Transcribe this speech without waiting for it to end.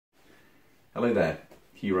Hello there,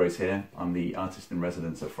 Hugh Rose here. I'm the artist in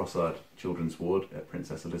residence at Frossard Children's Ward at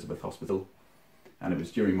Princess Elizabeth Hospital. And it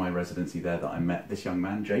was during my residency there that I met this young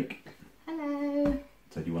man, Jake. Hello.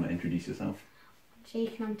 So do you want to introduce yourself?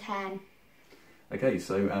 Jake and I'm 10. Okay,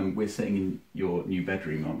 so we're sitting in your new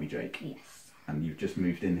bedroom, aren't we, Jake? Yes. And you've just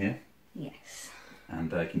moved in here? Yes.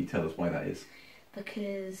 And can you tell us why that is?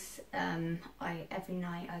 Because every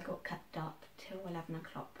night I got kept up till 11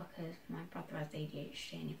 o'clock because my brother has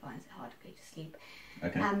ADHD and he finds it hard to go to sleep.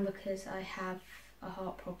 Okay. And because I have a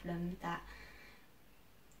heart problem that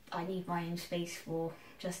I need my own space for,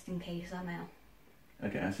 just in case I'm ill.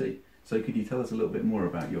 Okay, I see. So could you tell us a little bit more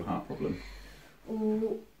about your heart problem?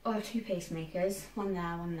 Well, I have 2 pacemakers, one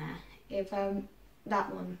there, one there. If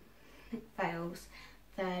that one fails,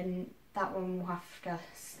 then that one will have to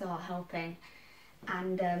start helping,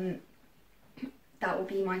 and that will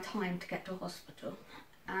be my time to get to hospital.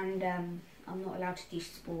 And I'm not allowed to do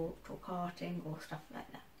sport or karting or stuff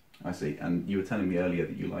like that. I see. And you were telling me earlier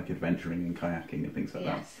that you like adventuring and kayaking and things like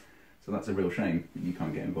that. So that's a real shame that you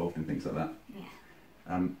can't get involved in things like that.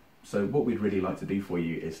 Yeah. So what we'd really like to do for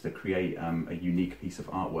you is to create a unique piece of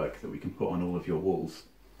artwork that we can put on all of your walls,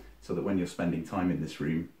 so that when you're spending time in this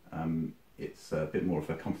room, it's a bit more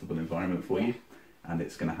of a comfortable environment for you, and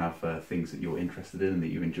it's going to have things that you're interested in and that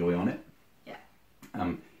you enjoy on it.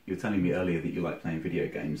 Yeah. You were telling me earlier that you like playing video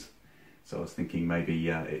games, so I was thinking maybe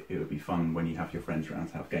it would be fun when you have your friends around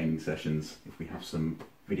to have gaming sessions if we have some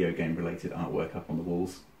video game related artwork up on the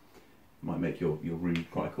walls. It might make your room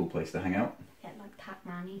quite a cool place to hang out. Yeah, like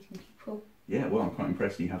Pac-Man eating people. Yeah, well, I'm quite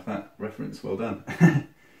impressed you have that reference. Well done.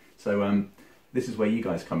 So this is where you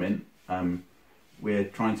guys come in. We're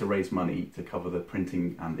trying to raise money to cover the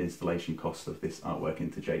printing and installation costs of this artwork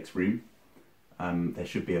into Jake's room. There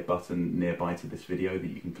should be a button nearby to this video that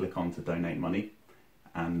you can click on to donate money,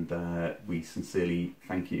 and we sincerely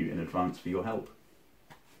thank you in advance for your help.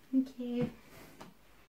 Thank you.